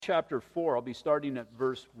Chapter 4, I'll be starting at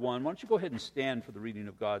verse 1. Why don't you go ahead and stand for the reading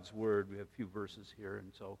of God's Word? We have a few verses here,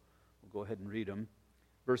 and so we'll go ahead and read them.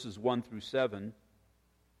 Verses 1 through 7.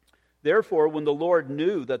 Therefore, when the Lord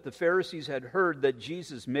knew that the Pharisees had heard that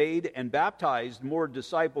Jesus made and baptized more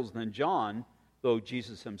disciples than John, though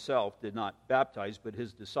Jesus himself did not baptize but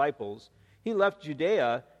his disciples, he left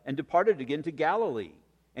Judea and departed again to Galilee,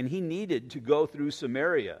 and he needed to go through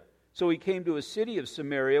Samaria. So he came to a city of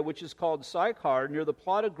Samaria, which is called Sychar, near the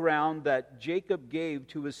plot of ground that Jacob gave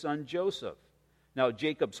to his son Joseph. Now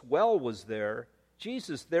Jacob's well was there.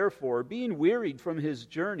 Jesus, therefore, being wearied from his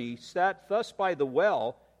journey, sat thus by the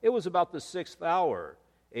well. It was about the 6th hour.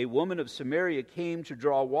 A woman of Samaria came to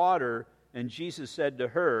draw water, and Jesus said to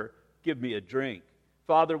her, "Give me a drink."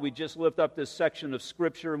 Father, we just lift up this section of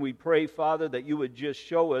Scripture, and we pray, Father, that you would just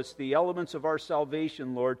show us the elements of our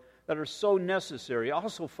salvation, Lord, that are so necessary.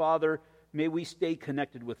 Also, Father, may we stay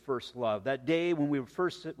connected with first love, that day when we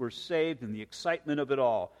first were saved and the excitement of it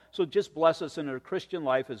all. So just bless us in our Christian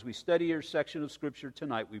life as we study your section of Scripture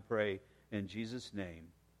tonight, we pray. In Jesus' name,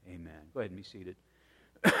 amen. Go ahead and be seated.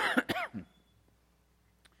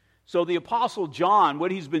 So the Apostle John,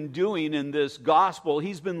 what he's been doing in this gospel,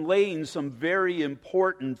 he's been laying some very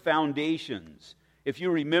important foundations. If you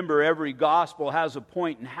remember, every gospel has a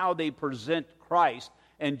point in how they present Christ.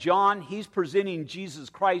 And John, he's presenting Jesus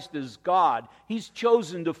Christ as God. He's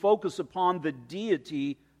chosen to focus upon the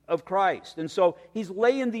deity of Christ. And so he's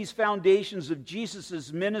laying these foundations of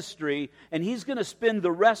Jesus' ministry, and he's going to spend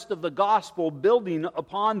the rest of the gospel building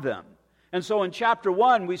upon them. And so in chapter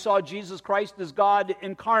 1, we saw Jesus Christ as God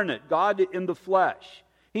incarnate, God in the flesh.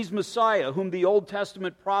 He's Messiah, whom the Old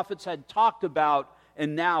Testament prophets had talked about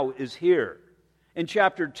and now is here. In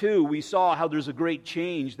chapter 2, we saw how there's a great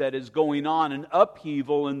change that is going on, an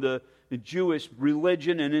upheaval in the Jewish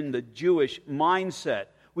religion and in the Jewish mindset.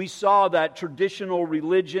 We saw that traditional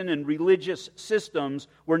religion and religious systems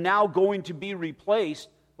were now going to be replaced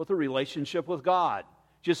with a relationship with God.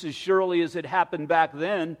 Just as surely as it happened back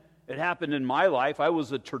then, it happened in my life. I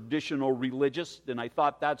was a traditional religious, and I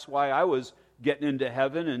thought that's why I was getting into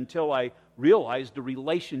heaven until I realized a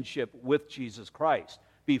relationship with Jesus Christ.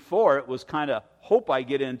 Before, it was kind of, hope I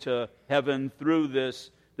get into heaven through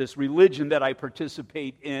this religion that I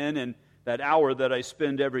participate in and that hour that I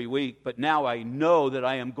spend every week. But now I know that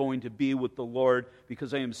I am going to be with the Lord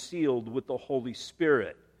because I am sealed with the Holy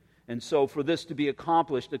Spirit. And so for this to be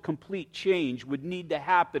accomplished, a complete change would need to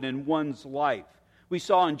happen in one's life. We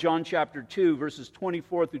saw in John chapter 2, verses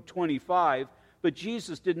 24 through 25, but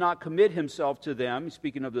Jesus did not commit himself to them,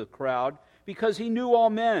 speaking of the crowd, because he knew all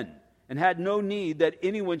men, and had no need that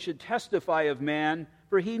anyone should testify of man,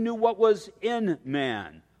 for he knew what was in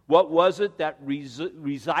man. What was it that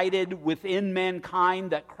resided within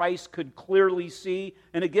mankind that Christ could clearly see?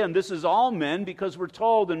 And again, this is all men, because we're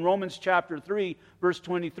told in Romans chapter 3, verse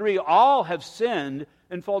 23, all have sinned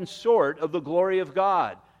and fallen short of the glory of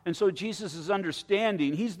God. And so Jesus is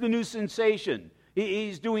understanding, he's the new sensation.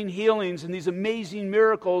 He's doing healings and these amazing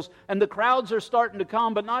miracles, and the crowds are starting to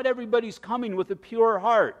come, but not everybody's coming with a pure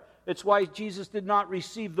heart. It's why Jesus did not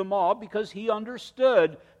receive them all, because he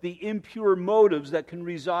understood the impure motives that can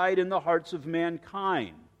reside in the hearts of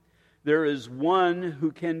mankind. There is one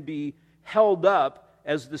who can be held up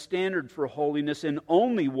as the standard for holiness, and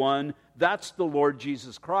only one, that's the Lord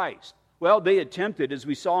Jesus Christ. Well, they attempted, as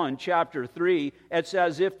we saw in chapter 3, it's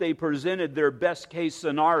as if they presented their best case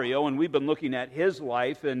scenario, and we've been looking at his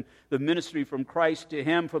life and the ministry from Christ to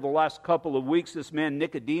him for the last couple of weeks, this man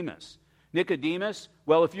Nicodemus. Nicodemus,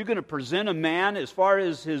 well, if you're going to present a man as far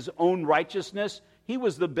as his own righteousness, he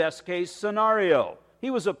was the best case scenario.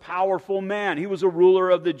 He was a powerful man. He was a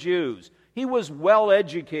ruler of the Jews. He was well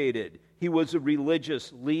educated. He was a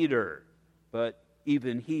religious leader. But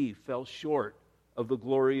even he fell short of the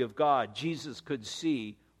glory of God. Jesus could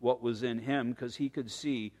see what was in him because he could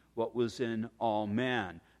see what was in all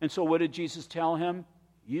man. And so what did Jesus tell him?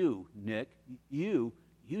 You, Nick, you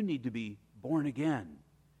need to be born again.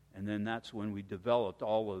 And then that's when we developed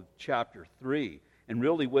all of chapter 3. And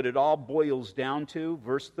really what it all boils down to,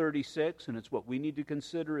 verse 36, and it's what we need to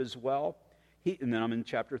consider as well. And then I'm in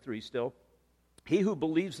chapter 3 still. He who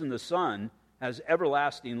believes in the Son has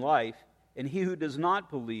everlasting life, and he who does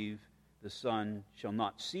not believe the Son shall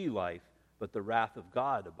not see life, but the wrath of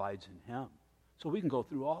God abides in him. So we can go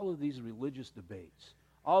through all of these religious debates,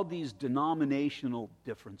 all these denominational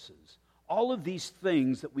differences, all of these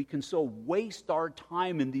things that we can so waste our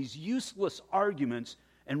time in these useless arguments,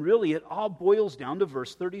 and really it all boils down to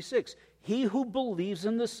verse 36. He who believes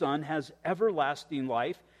in the Son has everlasting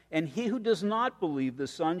life, And he who does not believe the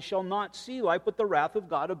Son shall not see life, but the wrath of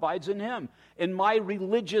God abides in him. In my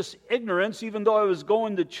religious ignorance, even though I was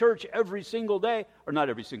going to church every single day, or not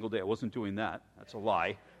every single day, I wasn't doing that. That's a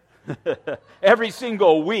lie. Every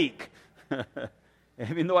single week.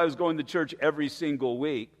 Even though I was going to church every single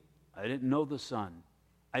week, I didn't know the Son.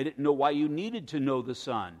 I didn't know why you needed to know the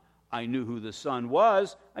Son. I knew who the Son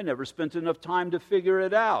was. I never spent enough time to figure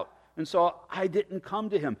it out. And so I didn't come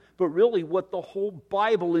to him. But really what the whole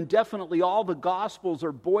Bible and definitely all the Gospels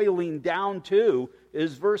are boiling down to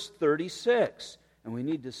is verse 36. And we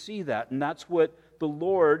need to see that. And that's what the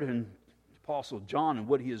Lord and Apostle John and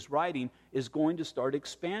what he is writing is going to start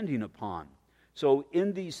expanding upon. So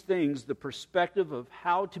in these things, the perspective of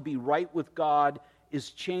how to be right with God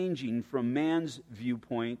is changing from man's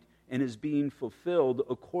viewpoint and is being fulfilled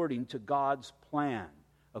according to God's plan,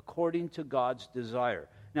 according to God's desire.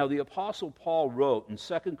 Now, the Apostle Paul wrote in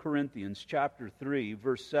 2 Corinthians chapter 3,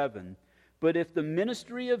 verse 7, "But if the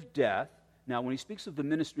ministry of death," now when he speaks of the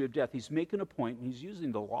ministry of death, he's making a point and he's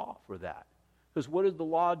using the law for that. Because what did the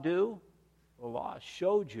law do? The law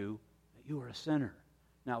showed you that you were a sinner.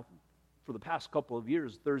 Now, for the past couple of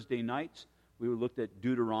years, Thursday nights, we looked at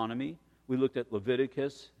Deuteronomy, we looked at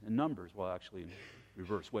Leviticus and Numbers. Well, actually,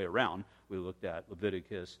 reverse way around. We looked at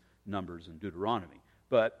Leviticus, Numbers, and Deuteronomy.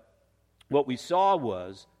 But what we saw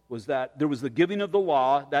was that there was the giving of the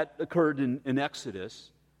law that occurred in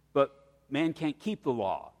Exodus, but man can't keep the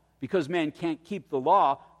law. Because man can't keep the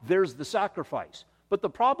law, there's the sacrifice. But the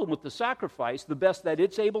problem with the sacrifice, the best that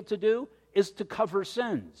it's able to do, is to cover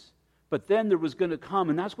sins. But then there was going to come,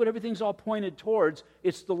 and that's what everything's all pointed towards,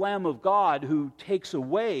 it's the Lamb of God who takes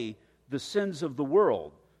away the sins of the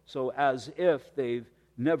world. So as if they've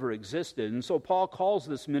never existed. And so Paul calls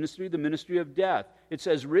this ministry the ministry of death. It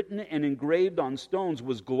says, written and engraved on stones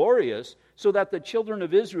was glorious, so that the children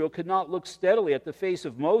of Israel could not look steadily at the face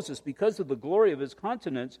of Moses because of the glory of his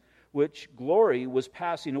countenance, which glory was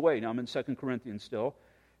passing away. Now I'm in 2 Corinthians still.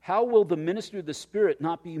 How will the ministry of the Spirit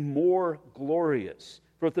not be more glorious?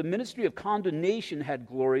 For if the ministry of condemnation had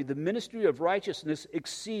glory, the ministry of righteousness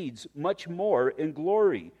exceeds much more in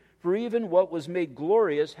glory. For even what was made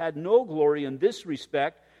glorious had no glory in this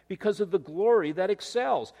respect because of the glory that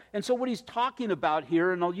excels. And so what he's talking about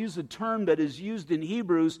here, and I'll use a term that is used in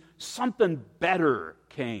Hebrews, something better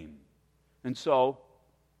came. And so,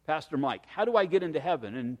 Pastor Mike, how do I get into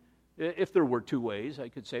heaven? And if there were two ways, I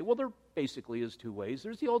could say, well, there basically is two ways.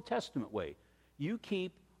 There's the Old Testament way. You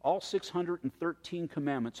keep all 613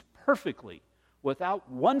 commandments perfectly, without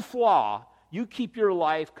one flaw. You keep your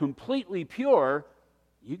life completely pure,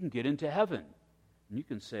 you can get into heaven. And you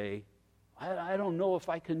can say, I don't know if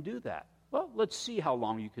I can do that. Well, let's see how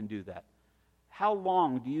long you can do that. How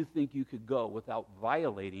long do you think you could go without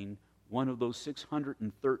violating one of those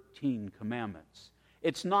 613 commandments?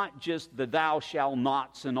 It's not just the thou shalt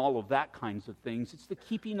nots and all of that kinds of things. It's the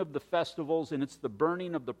keeping of the festivals and it's the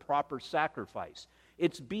burning of the proper sacrifice.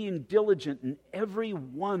 It's being diligent in every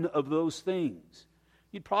one of those things.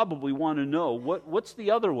 You'd probably want to know, what's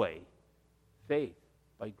the other way? Faith.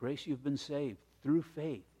 By grace you've been saved through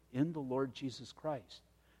faith in the Lord Jesus Christ.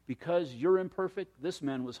 Because you're imperfect, this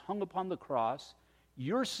man was hung upon the cross.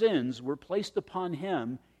 Your sins were placed upon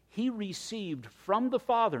him. He received from the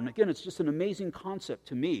Father, and again, it's just an amazing concept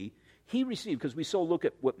to me. He received, because we so look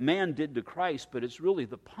at what man did to Christ, but it's really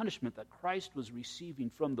the punishment that Christ was receiving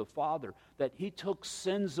from the Father, that he took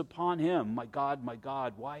sins upon him. My God,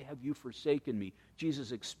 why have you forsaken me?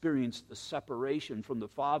 Jesus experienced the separation from the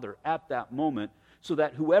Father at that moment, so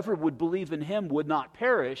that whoever would believe in him would not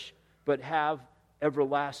perish, but have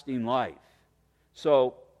everlasting life.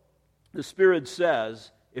 So, the Spirit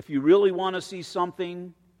says, if you really want to see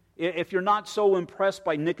something, if you're not so impressed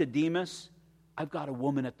by Nicodemus, I've got a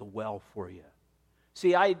woman at the well for you.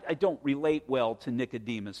 See, I don't relate well to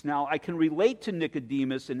Nicodemus. Now, I can relate to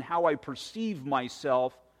Nicodemus in how I perceive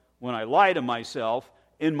myself when I lie to myself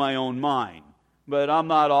in my own mind. But I'm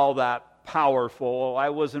not all that powerful. I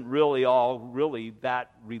wasn't really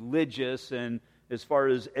that religious, and as far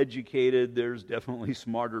as educated, there's definitely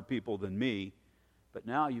smarter people than me. But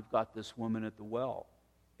now you've got this woman at the well.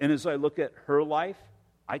 And as I look at her life,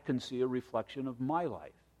 I can see a reflection of my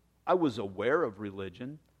life. I was aware of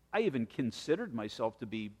religion. I even considered myself to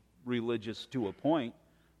be religious to a point,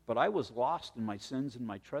 but I was lost in my sins and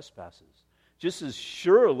my trespasses. Just as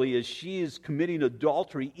surely as she is committing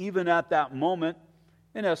adultery, even at that moment,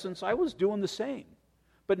 in essence, I was doing the same.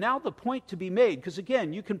 But now the point to be made, because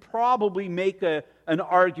again, you can probably make an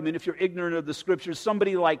argument, if you're ignorant of the Scriptures,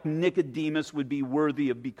 somebody like Nicodemus would be worthy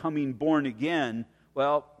of becoming born again.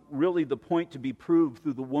 Well, really the point to be proved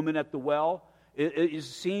through the woman at the well It is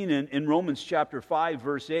seen in Romans chapter 5,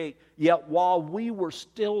 verse 8. Yet while we were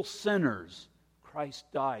still sinners, Christ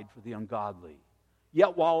died for the ungodly.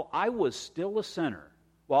 Yet while I was still a sinner,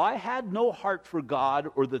 while I had no heart for God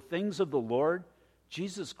or the things of the Lord,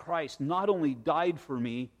 Jesus Christ not only died for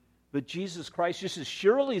me, but Jesus Christ, just as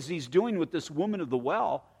surely as he's doing with this woman of the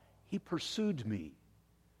well, he pursued me.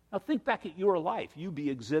 Now think back at your life. You be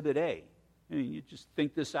exhibit A. I mean, you just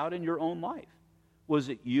think this out in your own life. Was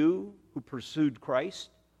it you who pursued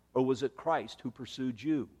Christ, or was it Christ who pursued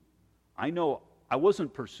you? I know I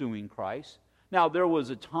wasn't pursuing Christ. Now, there was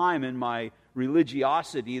a time in my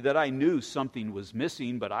religiosity that I knew something was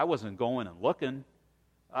missing, but I wasn't going and looking.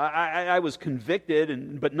 I was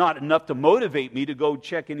convicted, but not enough to motivate me to go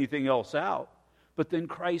check anything else out. But then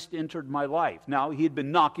Christ entered my life. Now, he had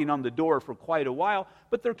been knocking on the door for quite a while,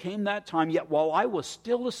 but there came that time, yet while I was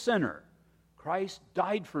still a sinner, Christ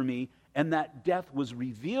died for me, and that death was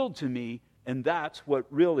revealed to me, and that's what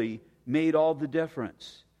really made all the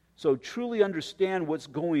difference. So truly understand what's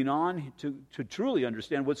going on, to truly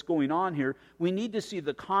understand what's going on here, we need to see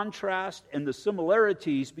the contrast and the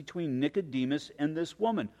similarities between Nicodemus and this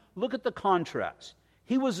woman. Look at the contrast.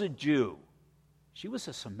 He was a Jew. She was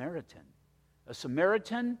a Samaritan. A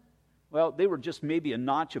Samaritan, well, they were just maybe a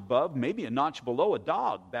notch above, maybe a notch below a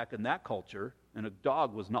dog back in that culture, and a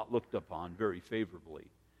dog was not looked upon very favorably.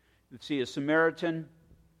 You see, a Samaritan,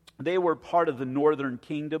 they were part of the northern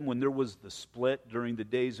kingdom when there was the split during the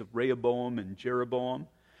days of Rehoboam and Jeroboam.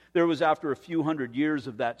 There was, after a few hundred years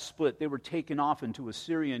of that split, they were taken off into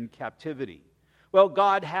Assyrian captivity. Well,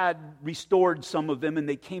 God had restored some of them and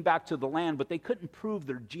they came back to the land, but they couldn't prove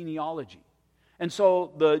their genealogy. And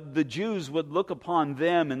so the Jews would look upon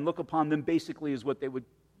them basically as what they would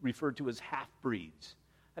refer to as half-breeds.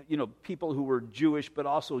 You know, people who were Jewish but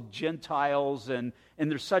also Gentiles, and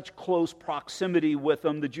there's such close proximity with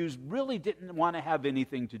them, the Jews really didn't want to have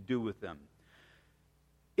anything to do with them.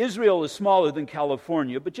 Israel is smaller than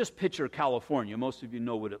California, but just picture California. Most of you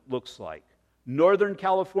know what it looks like. Northern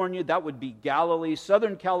California, that would be Galilee.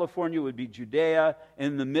 Southern California would be Judea.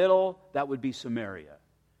 In the middle, that would be Samaria.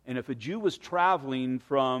 And if a Jew was traveling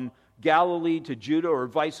from Galilee to Judah or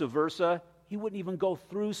vice versa, he wouldn't even go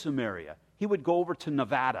through Samaria. He would go over to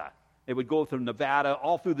Nevada. They would go through Nevada,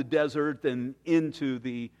 all through the desert, and into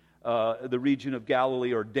the region of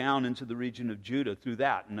Galilee, or down into the region of Judah through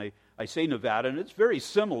that. And I say Nevada, and it's very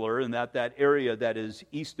similar in that area that is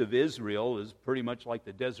east of Israel is pretty much like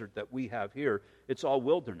the desert that we have here. It's all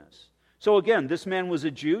wilderness. So again, this man was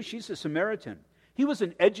a Jew. She's a Samaritan. He was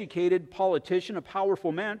an educated politician, a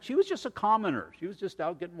powerful man. She was just a commoner. She was just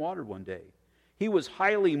out getting water one day. He was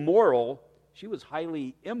highly moral. She was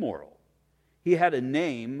highly immoral. He had a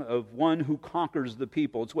name of one who conquers the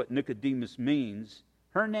people. It's what Nicodemus means.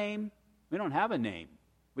 Her name, we don't have a name.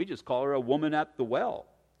 We just call her a woman at the well.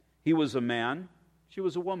 He was a man. She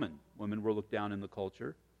was a woman. Women were looked down in the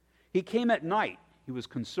culture. He came at night. He was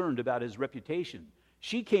concerned about his reputation.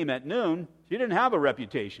 She came at noon. She didn't have a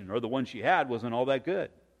reputation, or the one she had wasn't all that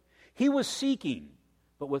good. He was seeking,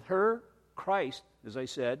 but with her, Christ, as I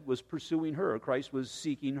said, was pursuing her. Christ was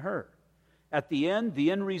seeking her. At the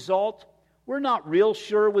end result, we're not real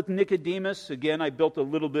sure with Nicodemus. Again, I built a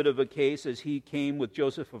little bit of a case as he came with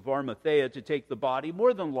Joseph of Arimathea to take the body.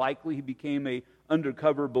 More than likely, he became an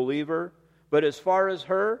undercover believer. But as far as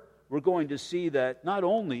her, we're going to see that not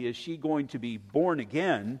only is she going to be born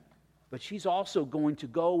again, but she's also going to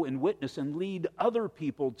go and witness and lead other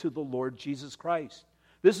people to the Lord Jesus Christ.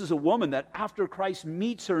 This is a woman that after Christ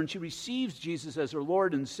meets her and she receives Jesus as her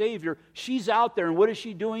Lord and Savior, she's out there, and what is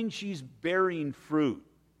she doing? She's bearing fruit.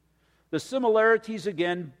 The similarities,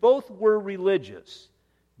 again, both were religious.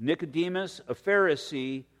 Nicodemus, a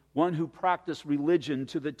Pharisee, one who practiced religion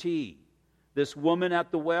to the T. This woman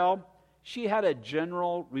at the well, she had a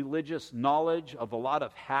general religious knowledge of a lot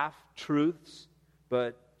of half-truths,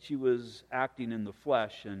 but she was acting in the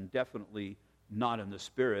flesh and definitely not in the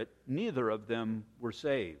spirit. Neither of them were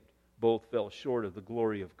saved. Both fell short of the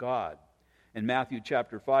glory of God. In Matthew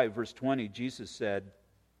chapter 5, verse 20, Jesus said,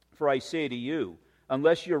 "For I say to you,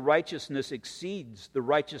 unless your righteousness exceeds the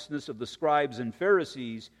righteousness of the scribes and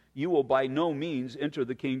Pharisees, you will by no means enter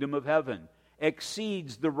the kingdom of heaven."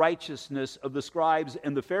 Exceeds the righteousness of the scribes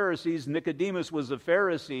and the Pharisees. Nicodemus was a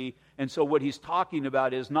Pharisee, and so what he's talking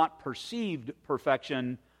about is not perceived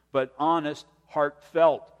perfection, but honest,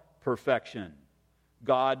 heartfelt perfection.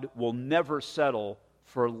 God will never settle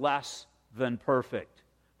for less than perfect.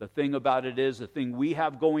 The thing about it is, the thing we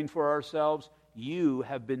have going for ourselves, you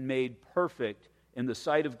have been made perfect in the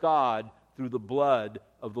sight of God through the blood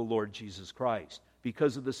of the Lord Jesus Christ.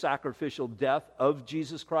 Because of the sacrificial death of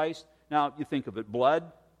Jesus Christ. Now, you think of it,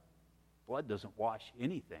 blood blood doesn't wash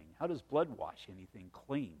anything. How does blood wash anything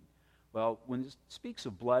clean? Well, when it speaks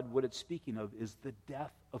of blood, what it's speaking of is the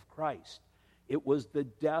death of Christ. It was the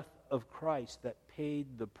death of Christ that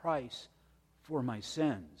paid the price for my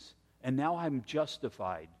sins. And now I'm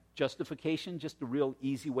justified. Justification, just a real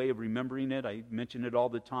easy way of remembering it. I mention it all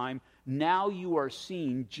the time. Now you are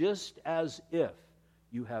seen just as if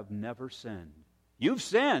you have never sinned. You've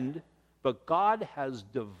sinned, but God has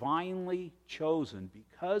divinely chosen,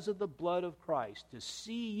 because of the blood of Christ, to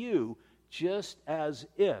see you just as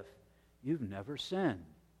if you've never sinned.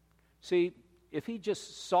 See, if he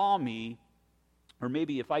just saw me, or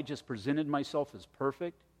maybe if I just presented myself as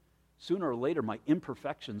perfect, sooner or later my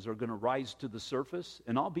imperfections are going to rise to the surface,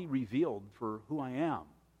 and I'll be revealed for who I am.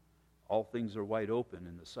 All things are wide open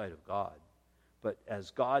in the sight of God. But as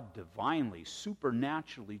God divinely,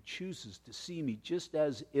 supernaturally chooses to see me just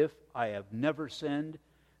as if I have never sinned,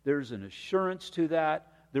 there's an assurance to that,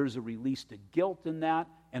 there's a release to guilt in that,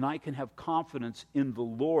 and I can have confidence in the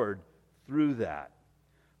Lord through that.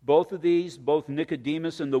 Both of these, both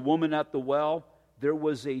Nicodemus and the woman at the well, there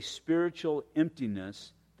was a spiritual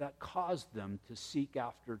emptiness that caused them to seek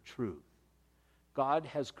after truth. God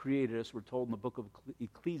has created us, we're told in the book of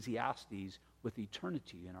Ecclesiastes, with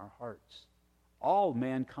eternity in our hearts. All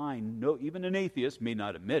mankind know, even an atheist may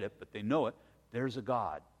not admit it, but they know it, there's a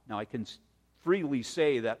God. Now I can freely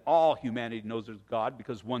say that all humanity knows there's God,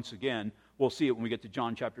 because once again, we'll see it when we get to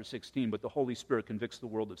John chapter 16, but the Holy Spirit convicts the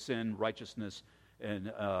world of sin, righteousness,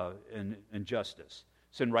 and justice.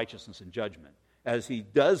 Sin, righteousness, and judgment. As he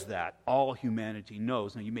does that, all humanity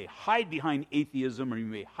knows. Now you may hide behind atheism, or you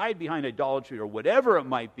may hide behind idolatry, or whatever it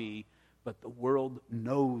might be, but the world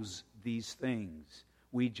knows these things.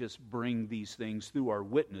 We just bring these things through our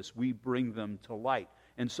witness. We bring them to light.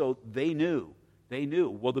 And so they knew. They knew.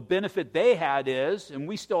 Well, the benefit they had is, and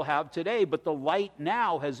we still have today, but the light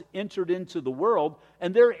now has entered into the world,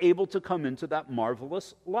 and they're able to come into that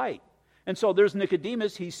marvelous light. And so there's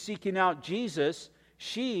Nicodemus. He's seeking out Jesus.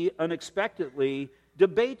 She unexpectedly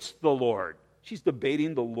debates the Lord. She's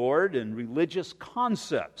debating the Lord and religious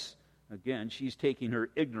concepts. Again, she's taking her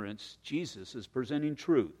ignorance. Jesus is presenting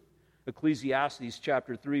truth. Ecclesiastes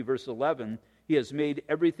chapter 3, verse 11, he has made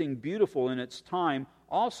everything beautiful in its time.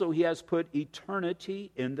 Also, he has put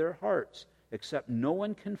eternity in their hearts, except no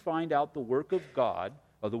one can find out the work of God,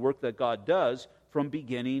 or the work that God does, from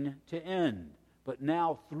beginning to end. But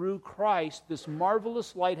now, through Christ, this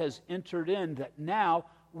marvelous light has entered in, that now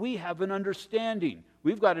we have an understanding.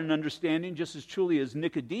 We've got an understanding just as truly as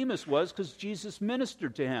Nicodemus was, because Jesus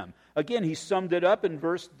ministered to him. Again, he summed it up in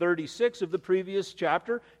verse 36 of the previous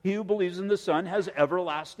chapter. He who believes in the Son has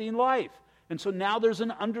everlasting life. And so now there's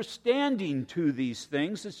an understanding to these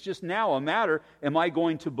things. It's just now a matter, am I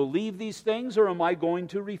going to believe these things, or am I going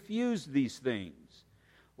to refuse these things?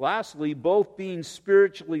 Lastly, both being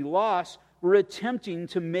spiritually lost, were attempting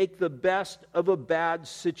to make the best of a bad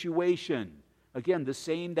situation. Again, the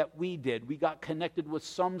same that we did. We got connected with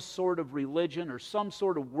some sort of religion or some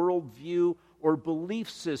sort of worldview or belief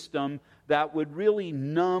system that would really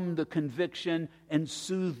numb the conviction and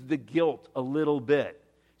soothe the guilt a little bit.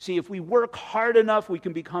 See, if we work hard enough, we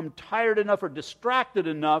can become tired enough or distracted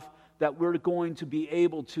enough that we're going to be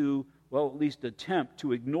able to, well, at least attempt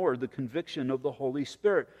to ignore the conviction of the Holy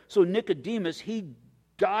Spirit. So Nicodemus, he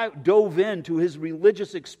dove into his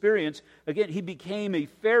religious experience. Again, he became a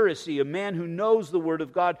Pharisee, a man who knows the Word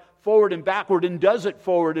of God forward and backward and does it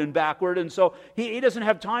forward and backward. And so he doesn't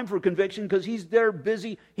have time for conviction, because he's there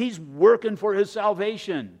busy. He's working for his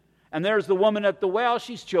salvation. And there's the woman at the well.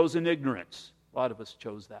 She's chosen ignorance. A lot of us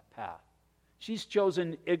chose that path. She's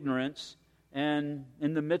chosen ignorance, and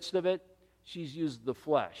in the midst of it, she's used the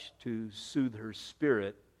flesh to soothe her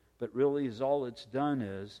spirit. But really, all it's done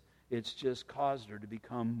is, it's just caused her to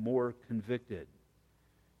become more convicted.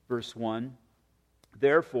 Verse 1,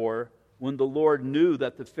 therefore, when the Lord knew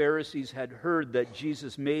that the Pharisees had heard that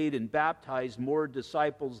Jesus made and baptized more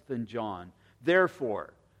disciples than John,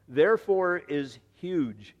 therefore is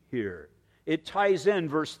huge here. It ties in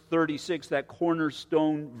verse 36, that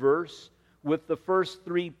cornerstone verse, with the first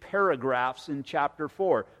three paragraphs in chapter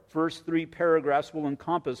 4. First three paragraphs will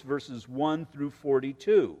encompass verses 1 through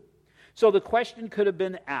 42. So the question could have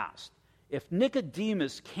been asked, if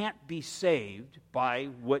Nicodemus can't be saved by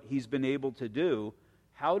what he's been able to do,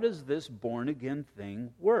 how does this born-again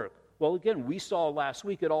thing work? Well, again, we saw last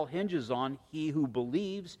week it all hinges on he who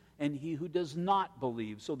believes and he who does not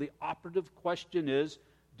believe. So the operative question is,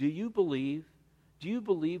 do you believe? Do you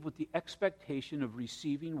believe with the expectation of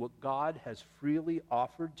receiving what God has freely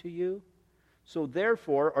offered to you? So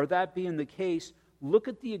therefore, or that being the case, look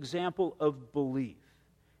at the example of belief.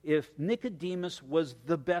 if Nicodemus was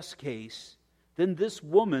the best case, then this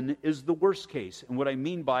woman is the worst case. And what I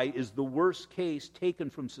mean by is the worst case taken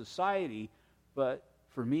from society. But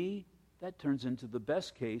for me, that turns into the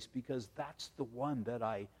best case because that's the one that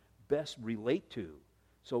I best relate to.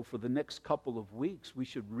 So for the next couple of weeks, we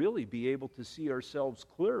should really be able to see ourselves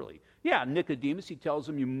clearly. Yeah, Nicodemus, he tells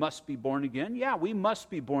him, you must be born again. Yeah, we must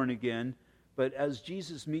be born again. But as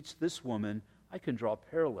Jesus meets this woman, I can draw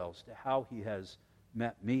parallels to how he has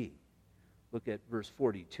met me. Look at verse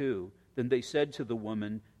 42. Then they said to the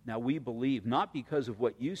woman, now we believe, not because of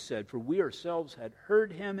what you said, for we ourselves had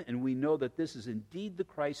heard him, and we know that this is indeed the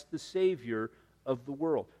Christ, the Savior of the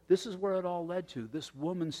world. This is where it all led to. This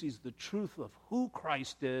woman sees the truth of who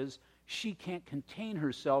Christ is. She can't contain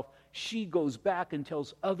herself. She goes back and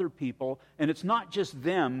tells other people, and it's not just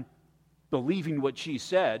them believing what she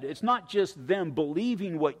said. It's not just them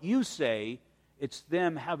believing what you say. It's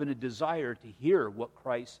them having a desire to hear what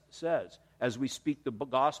Christ says. As we speak the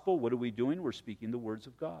gospel, what are we doing? We're speaking the words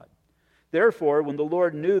of God. Therefore, when the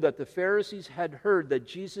Lord knew that the Pharisees had heard that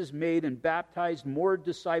Jesus made and baptized more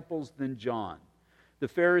disciples than John, the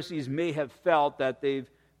Pharisees may have felt that they've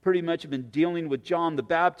pretty much been dealing with John the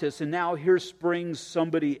Baptist, and now here springs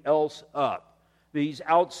somebody else up. He's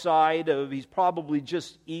he's probably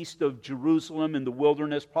just east of Jerusalem in the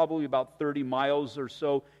wilderness, probably about 30 miles or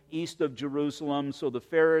so east of Jerusalem. So the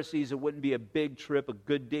Pharisees, it wouldn't be a big trip, a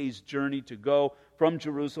good day's journey to go from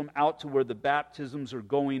Jerusalem out to where the baptisms are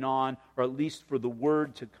going on, or at least for the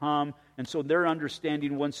word to come. And so they're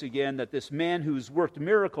understanding once again that this man who's worked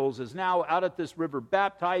miracles is now out at this river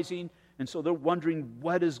baptizing, and so they're wondering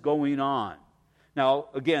what is going on. Now,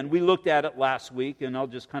 again, we looked at it last week, and I'll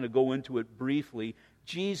just kind of go into it briefly.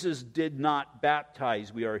 Jesus did not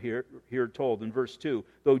baptize, we are here told in verse 2,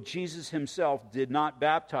 though Jesus himself did not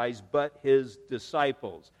baptize, but his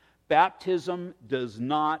disciples. Baptism does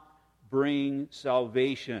not bring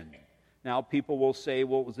salvation. Now, people will say,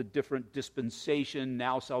 well, it was a different dispensation.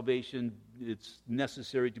 Now salvation, it's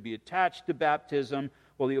necessary to be attached to baptism.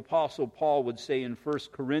 Well, the Apostle Paul would say in 1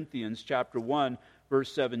 Corinthians chapter 1,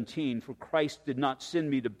 verse 17, for Christ did not send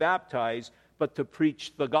me to baptize, but to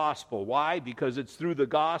preach the gospel. Why? Because it's through the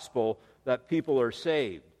gospel that people are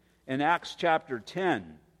saved. In Acts chapter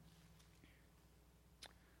 10,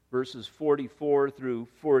 verses 44 through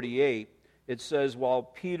 48, it says, while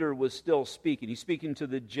Peter was still speaking, he's speaking to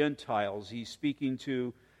the Gentiles, he's speaking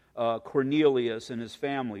to Cornelius and his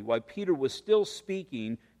family. While Peter was still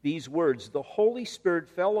speaking these words, the Holy Spirit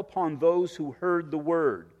fell upon those who heard the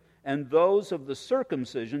word, and those of the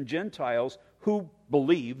circumcision, Gentiles, who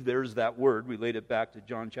believed, there's that word, relate it back to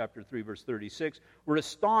John chapter 3, verse 36, were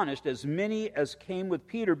astonished, as many as came with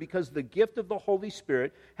Peter, because the gift of the Holy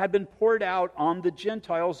Spirit had been poured out on the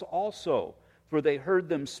Gentiles also. For they heard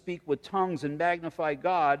them speak with tongues and magnify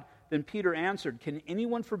God. Then Peter answered, can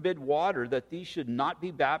anyone forbid water that these should not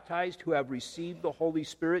be baptized who have received the Holy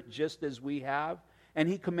Spirit just as we have? And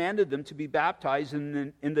he commanded them to be baptized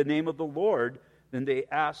in the name of the Lord. Then they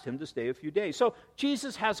asked him to stay a few days. So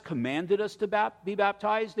Jesus has commanded us to be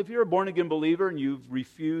baptized. If you're a born-again believer and you've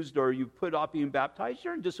refused or you've put off being baptized,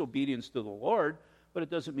 you're in disobedience to the Lord, but it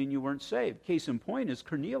doesn't mean you weren't saved. Case in point is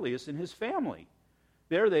Cornelius and his family.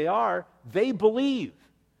 There they are. They believe.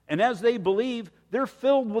 And as they believe, they're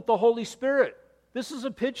filled with the Holy Spirit. This is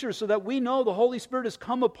a picture so that we know the Holy Spirit has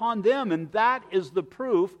come upon them, and that is the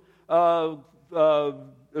proof of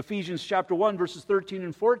Ephesians chapter 1, verses 13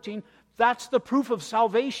 and 14. That's the proof of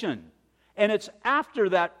salvation. And it's after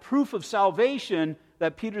that proof of salvation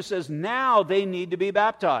that Peter says, now they need to be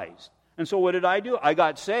baptized. And so what did I do? I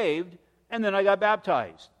got saved, and then I got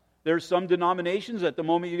baptized. There's some denominations, at the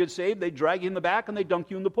moment you get saved, they drag you in the back and they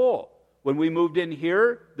dunk you in the pool. When we moved in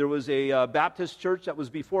here, there was a Baptist church that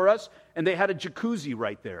was before us, and they had a jacuzzi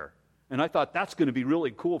right there. And I thought, that's going to be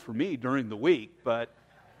really cool for me during the week, but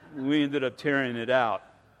we ended up tearing it out.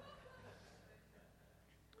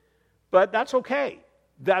 But that's okay.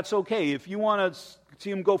 That's okay. If you want to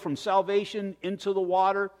see them go from salvation into the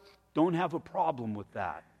water, don't have a problem with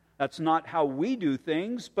that. That's not how we do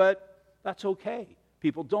things, but that's okay.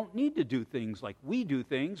 People don't need to do things like we do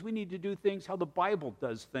things. We need to do things how the Bible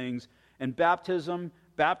does things. And baptism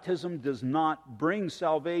does not bring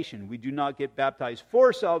salvation. We do not get baptized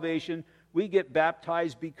for salvation. We get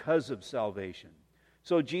baptized because of salvation.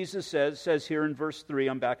 So Jesus says here in verse 3,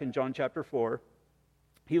 I'm back in John chapter 4,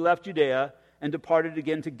 he left Judea and departed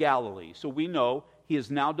again to Galilee. So we know he is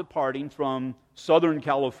now departing from Southern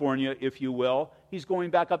California, if you will. He's going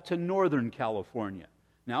back up to Northern California.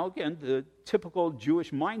 Now, again, the typical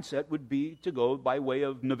Jewish mindset would be to go by way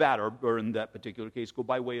of Nevada, or in that particular case, go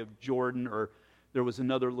by way of Jordan or there was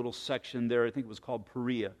another little section there, I think it was called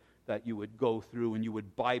Perea, that you would go through and you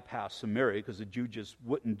would bypass Samaria because a Jew just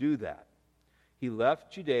wouldn't do that. He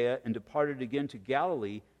left Judea and departed again to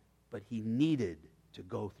Galilee, but he needed to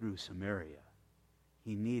go through Samaria.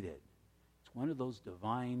 He needed. It's one of those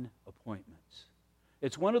divine appointments.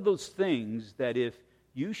 It's one of those things that if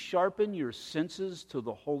you sharpen your senses to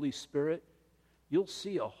the Holy Spirit, you'll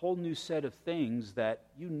see a whole new set of things that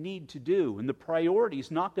you need to do. And the priority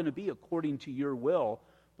is not going to be according to your will,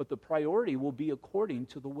 but the priority will be according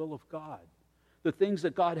to the will of God. The things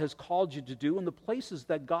that God has called you to do and the places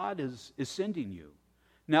that God is sending you.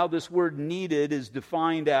 Now, this word needed is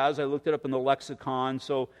defined as, I looked it up in the lexicon,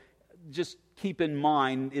 so just keep in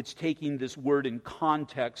mind it's taking this word in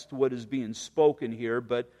context, what is being spoken here,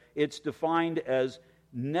 but it's defined as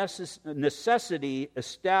necessity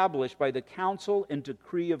established by the counsel and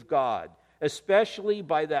decree of God, especially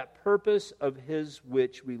by that purpose of His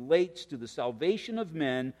which relates to the salvation of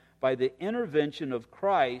men by the intervention of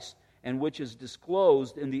Christ and which is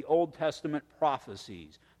disclosed in the Old Testament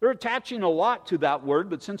prophecies. They're attaching a lot to that word,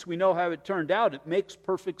 but since we know how it turned out, it makes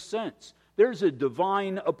perfect sense. There's a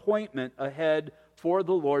divine appointment ahead for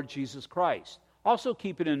the Lord Jesus Christ. Also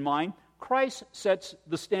keep it in mind, Christ sets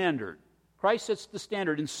the standard. Christ sets the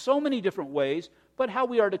standard in so many different ways, but how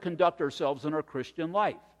we are to conduct ourselves in our Christian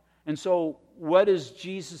life. And so, what is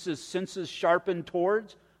Jesus' senses sharpened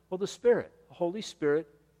towards? Well, the Spirit. The Holy Spirit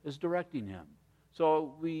is directing him.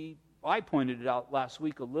 So, I pointed it out last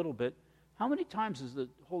week a little bit. How many times does the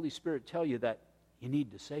Holy Spirit tell you that you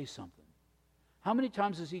need to say something? How many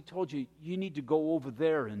times has He told you, you need to go over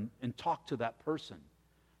there and talk to that person?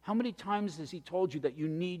 How many times has He told you that you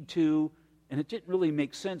need to, and it didn't really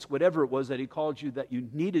make sense, whatever it was that He called you that you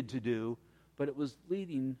needed to do, but it was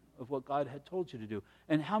leading of what God had told you to do.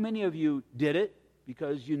 And how many of you did it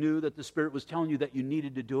because you knew that the Spirit was telling you that you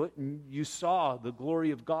needed to do it, and you saw the glory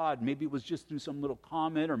of God? Maybe it was just through some little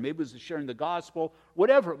comment, or maybe it was sharing the gospel,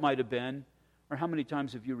 whatever it might have been. Or how many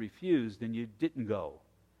times have you refused and you didn't go,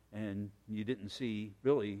 and you didn't see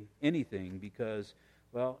really anything because,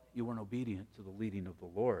 well, you weren't obedient to the leading of the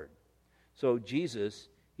Lord. So Jesus,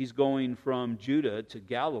 He's going from Judah to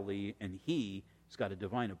Galilee, and He's got a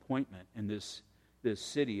divine appointment in this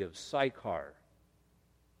city of Sychar.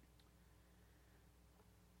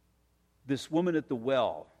 This woman at the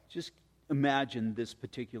well, just imagine this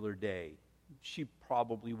particular day. She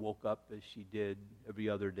probably woke up as she did every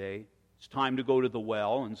other day. It's time to go to the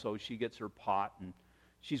well, and so she gets her pot, and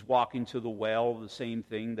she's walking to the well, the same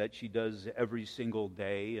thing that she does every single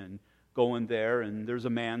day, and going there, and there's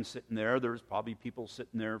a man sitting there. There's probably people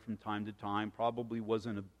sitting there from time to time. Probably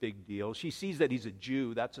wasn't a big deal. She sees that he's a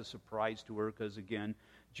Jew. That's a surprise to her because, again,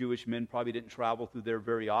 Jewish men probably didn't travel through there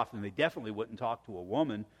very often. They definitely wouldn't talk to a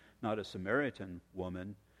woman, not a Samaritan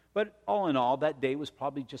woman. But all in all, that day was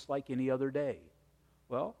probably just like any other day.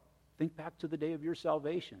 Well, think back to the day of your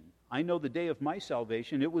salvation. I know the day of my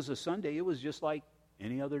salvation, it was a Sunday. It was just like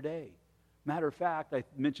any other day. Matter of fact, I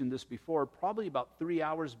mentioned this before, probably about 3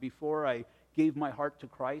 hours before I gave my heart to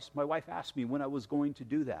Christ, my wife asked me when I was going to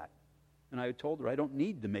do that. And I told her I don't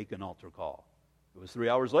need to make an altar call. It was 3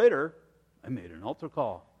 hours later, I made an altar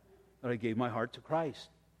call that I gave my heart to Christ.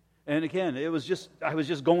 And again, I was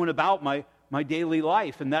just going about my daily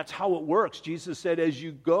life, and that's how it works. Jesus said, as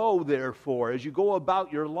you go, therefore, as you go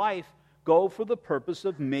about your life, go for the purpose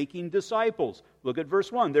of making disciples. Look at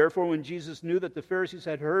verse 1. Therefore, when Jesus knew that the Pharisees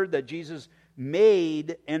had heard that Jesus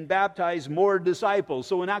made and baptized more disciples.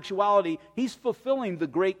 So in actuality, He's fulfilling the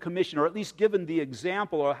Great Commission, or at least given the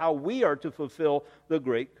example of how we are to fulfill the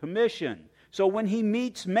Great Commission. So when He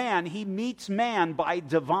meets man by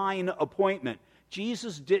divine appointment.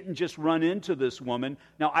 Jesus didn't just run into this woman.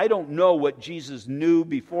 Now, I don't know what Jesus knew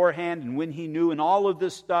beforehand and when He knew and all of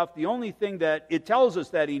this stuff. The only thing that it tells us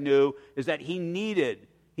that He knew is that He needed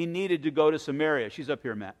to go to Samaria. She's up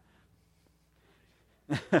here, Matt.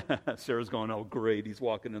 Sarah's going, oh, great. He's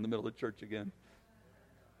walking in the middle of church again.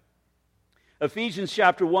 Ephesians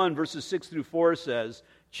chapter 1, verses 6 through 4 says,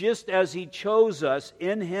 just as He chose us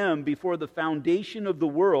in Him before the foundation of the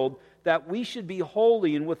world, that we should be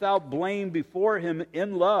holy and without blame before Him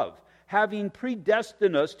in love, having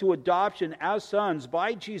predestined us to adoption as sons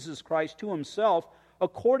by Jesus Christ to Himself,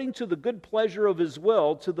 according to the good pleasure of His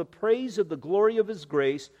will, to the praise of the glory of His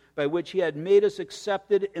grace, by which He had made us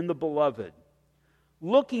accepted in the Beloved.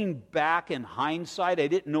 Looking back in hindsight, I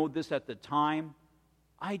didn't know this at the time,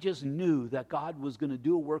 I just knew that God was going to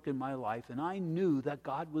do a work in my life, and I knew that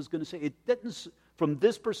God was going to say, it didn't, from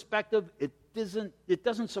this perspective, it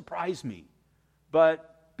doesn't surprise me.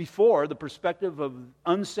 But before, the perspective of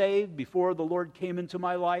unsaved, before the Lord came into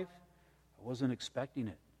my life, I wasn't expecting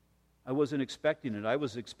it. I wasn't expecting it. I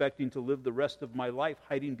was expecting to live the rest of my life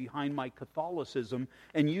hiding behind my Catholicism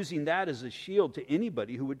and using that as a shield to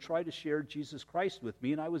anybody who would try to share Jesus Christ with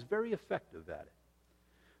me, and I was very effective at it.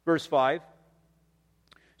 Verse 5,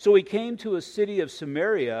 so he came to a city of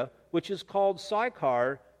Samaria, which is called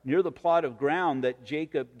Sychar, near the plot of ground that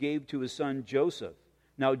Jacob gave to his son Joseph.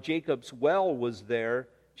 Now Jacob's well was there.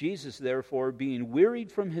 Jesus, therefore, being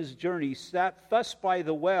wearied from his journey, sat thus by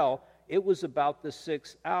the well. It was about the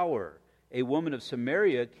 6th hour. A woman of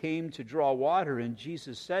Samaria came to draw water, and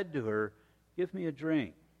Jesus said to her, give me a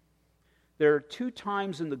drink. There are 2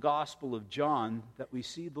 times in the Gospel of John that we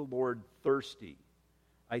see the Lord thirsty.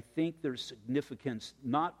 I think there's significance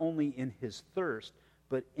not only in his thirst,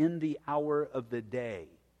 but in the hour of the day,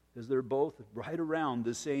 because they're both right around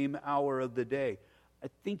the same hour of the day. I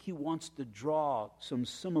think he wants to draw some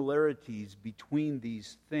similarities between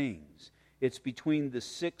these things. It's between the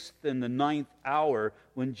 6th and the 9th hour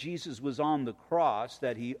when Jesus was on the cross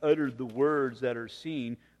that he uttered the words that are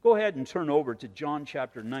seen. Go ahead and turn over to John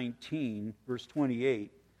chapter 19, verse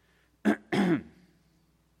 28.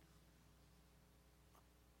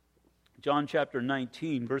 John chapter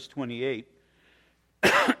 19, verse 28.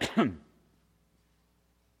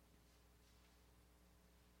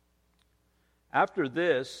 After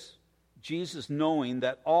this, Jesus, knowing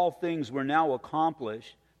that all things were now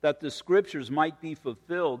accomplished, that the Scriptures might be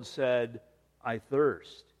fulfilled, said, I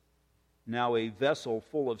thirst. Now a vessel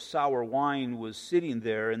full of sour wine was sitting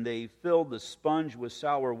there, and they filled the sponge with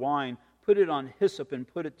sour wine, put it on hyssop, and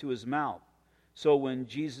put it to his mouth. So when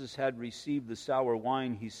Jesus had received the sour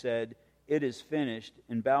wine, he said, it is finished,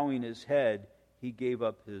 and bowing his head, he gave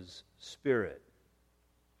up his spirit.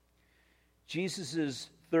 Jesus'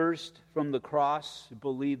 thirst from the cross,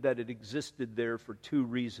 believed that it existed there for 2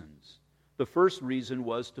 reasons. The first reason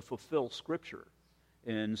was to fulfill Scripture.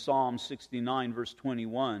 In Psalm 69, verse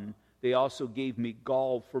 21, they also gave me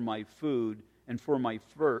gall for my food, and for my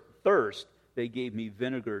thirst they gave me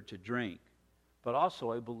vinegar to drink. But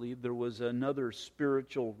also I believe there was another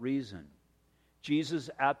spiritual reason. Jesus,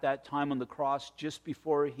 at that time on the cross, just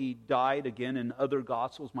before he died, again in other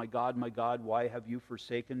Gospels, my God, why have you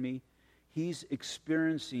forsaken me? He's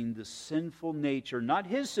experiencing the sinful nature, not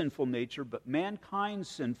his sinful nature, but mankind's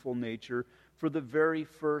sinful nature for the very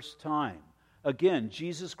first time. Again,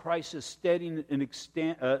 Jesus Christ is setting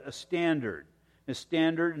a standard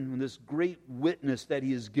and this great witness that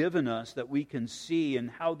he has given us that we can see and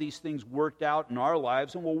how these things worked out in our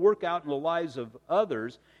lives and will work out in the lives of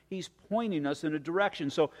others. He's pointing us in a direction.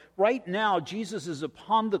 So right now, Jesus is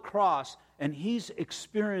upon the cross and he's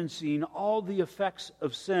experiencing all the effects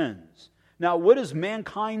of sins. Now, what is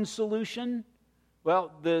mankind's solution?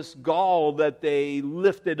 Well, this gall that they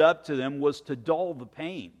lifted up to them was to dull the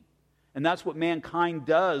pain. And that's what mankind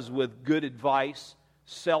does with good advice,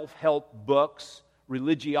 self-help books,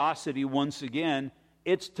 religiosity once again.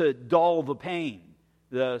 It's to dull the pain.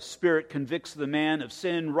 The Spirit convicts the man of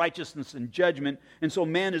sin, righteousness, and judgment. And so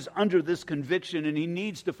man is under this conviction and he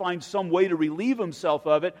needs to find some way to relieve himself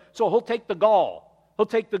of it. So he'll take the gall. He'll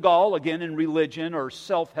take the gall, again, in religion or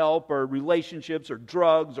self-help or relationships or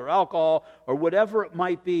drugs or alcohol or whatever it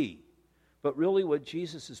might be. But really what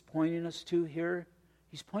Jesus is pointing us to here,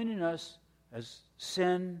 he's pointing us, as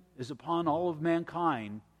sin is upon all of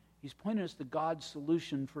mankind, he's pointing us to God's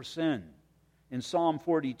solution for sin. In Psalm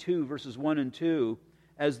 42, verses 1 and 2,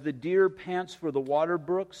 as the deer pants for the water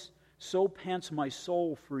brooks, so pants my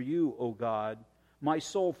soul for you, O God. My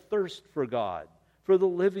soul thirsts for God, for the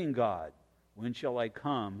living God. When shall I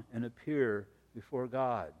come and appear before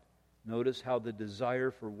God? Notice how the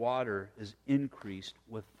desire for water is increased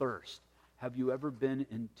with thirst. Have you ever been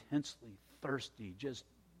intensely thirsty,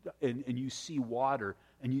 and you see water,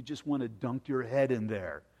 and you just want to dunk your head in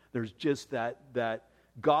there? There's just that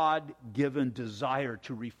God-given desire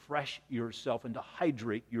to refresh yourself and to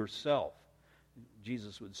hydrate yourself.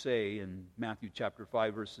 Jesus would say in Matthew chapter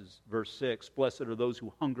 5, verse 6, blessed are those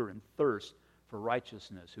who hunger and thirst for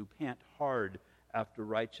righteousness, who pant hard after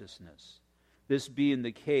righteousness. This being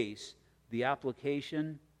the case, the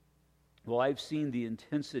application, well, I've seen the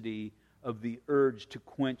intensity of the urge to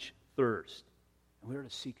quench thirst. And we're to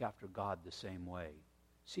seek after God the same way.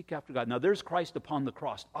 Seek after God. Now, there's Christ upon the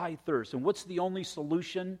cross. I thirst. And what's the only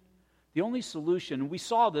solution? The only solution, we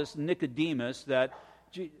saw this in Nicodemus, that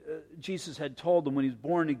Jesus had told them when he was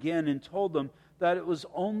born again, and told them that it was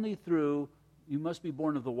only through, you must be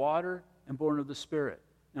born of the water and born of the Spirit.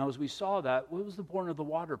 Now, as we saw that, what was the born of the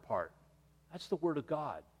water part? That's the Word of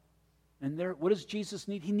God. And there, what does Jesus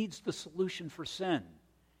need? He needs the solution for sin.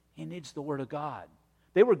 He needs the Word of God.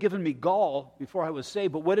 They were giving me gall before I was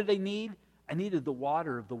saved, but what did they need? I needed the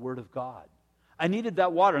water of the Word of God. I needed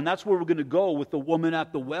that water. And that's where we're going to go with the woman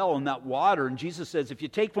at the well and that water. And Jesus says, if you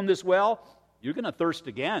take from this well, you're going to thirst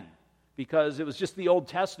again. Because it was just the Old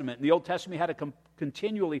Testament. And the Old Testament had to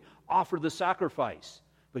continually offer the sacrifice.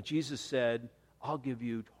 But Jesus said, I'll give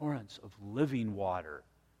you torrents of living water.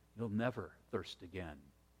 You'll never thirst again.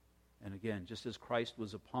 And again, just as Christ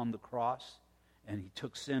was upon the cross, and he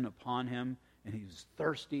took sin upon him, and he was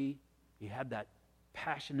thirsty, he had that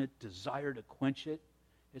passionate desire to quench it.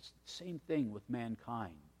 It's the same thing with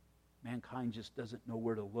mankind. Mankind just doesn't know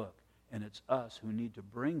where to look. And it's us who need to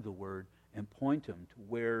bring the word and point him to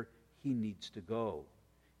where he needs to go.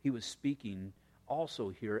 He was speaking also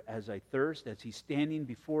here, as I thirst, as he's standing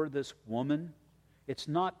before this woman. It's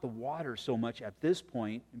not the water so much at this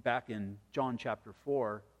point, back in John chapter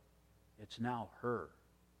 4, it's now her.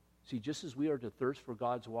 See, just as we are to thirst for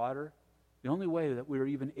God's water, the only way that we're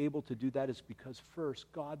even able to do that is because first,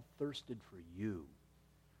 God thirsted for you.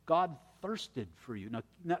 God thirsted for you.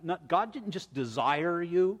 Now, God didn't just desire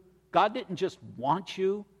you. God didn't just want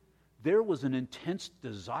you. There was an intense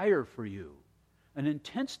desire for you. An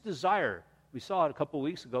intense desire. We saw it a couple of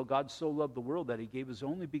weeks ago. God so loved the world that he gave his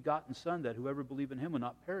only begotten Son, that whoever believe in him will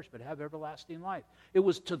not perish but have everlasting life. It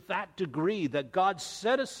was to that degree that God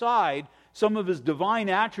set aside some of his divine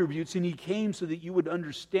attributes, and he came so that you would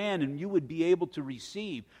understand and you would be able to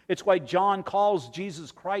receive. It's why John calls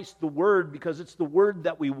Jesus Christ the Word, because it's the Word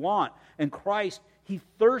that we want. And Christ, he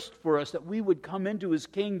thirsts for us that we would come into his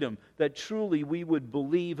kingdom, that truly we would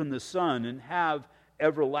believe in the Son and have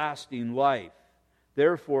everlasting life.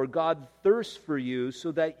 Therefore, God thirsts for you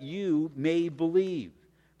so that you may believe.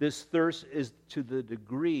 This thirst is to the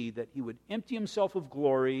degree that he would empty himself of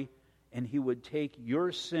glory and he would take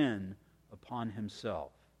your sin upon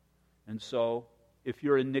himself. And so, if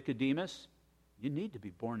you're a Nicodemus, you need to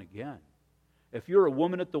be born again. If you're a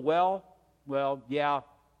woman at the well, well, yeah,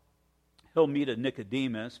 he'll meet a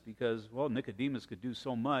Nicodemus because, well, Nicodemus could do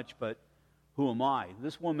so much, but who am I?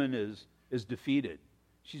 This woman is defeated.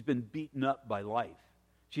 She's been beaten up by life.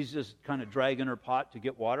 She's just kind of dragging her pot to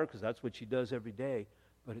get water because that's what she does every day.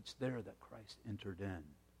 But it's there that Christ entered in.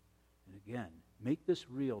 And again, make this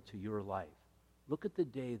real to your life. Look at the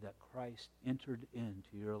day that Christ entered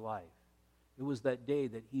into your life. It was that day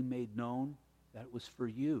that he made known that it was for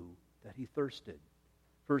you that he thirsted.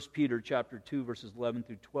 1 Peter chapter 2, verses 11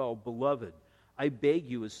 through 12, Beloved, I beg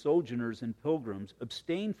you as sojourners and pilgrims,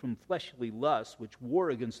 abstain from fleshly lusts which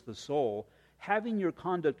war against the soul, having your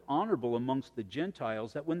conduct honorable amongst the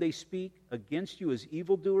Gentiles, that when they speak against you as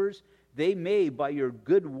evildoers, they may, by your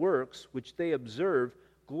good works which they observe,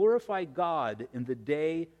 glorify God in the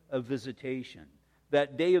day of visitation.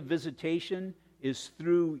 That day of visitation is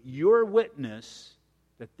through your witness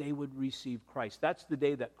that they would receive Christ. That's the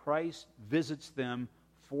day that Christ visits them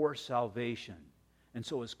for salvation. And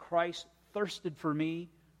so as Christ thirsted for me,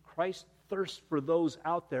 Christ thirsts for those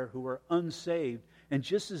out there who are unsaved. And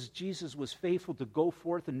just as Jesus was faithful to go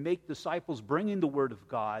forth and make disciples bringing the Word of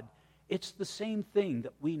God, it's the same thing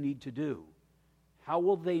that we need to do. How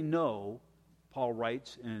will they know, Paul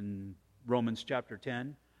writes in Romans chapter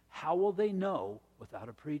 10, how will they know without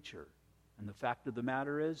a preacher? And the fact of the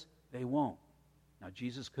matter is, they won't. Now,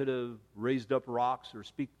 Jesus could have raised up rocks or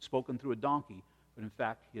spoken through a donkey, but in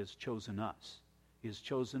fact, he has chosen us. He has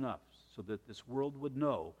chosen us so that this world would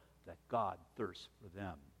know that God thirsts for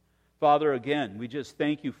them. Father, again, we just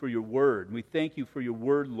thank you for your word. We thank you for your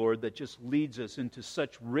word, Lord, that just leads us into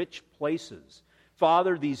such rich places.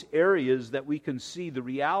 Father, these areas that we can see the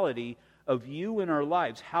reality of you in our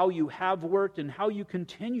lives, how you have worked and how you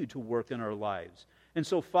continue to work in our lives. And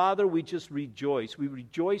so, Father, we just rejoice. We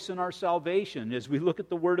rejoice in our salvation. As we look at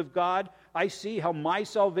the Word of God, I see how my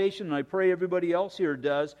salvation, and I pray everybody else here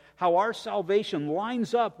does, how our salvation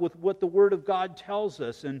lines up with what the Word of God tells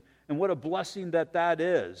us, and what a blessing that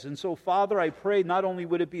is. And so, Father, I pray not only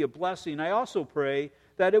would it be a blessing, I also pray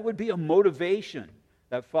that it would be a motivation,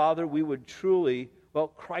 that, Father, we would truly,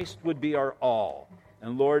 Christ would be our all.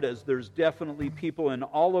 And Lord, as there's definitely people in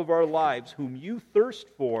all of our lives whom you thirst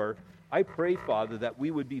for, I pray, Father, that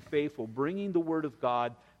we would be faithful, bringing the Word of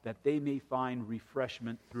God, that they may find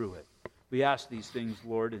refreshment through it. We ask these things,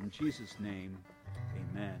 Lord, in Jesus' name,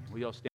 amen. We all stand.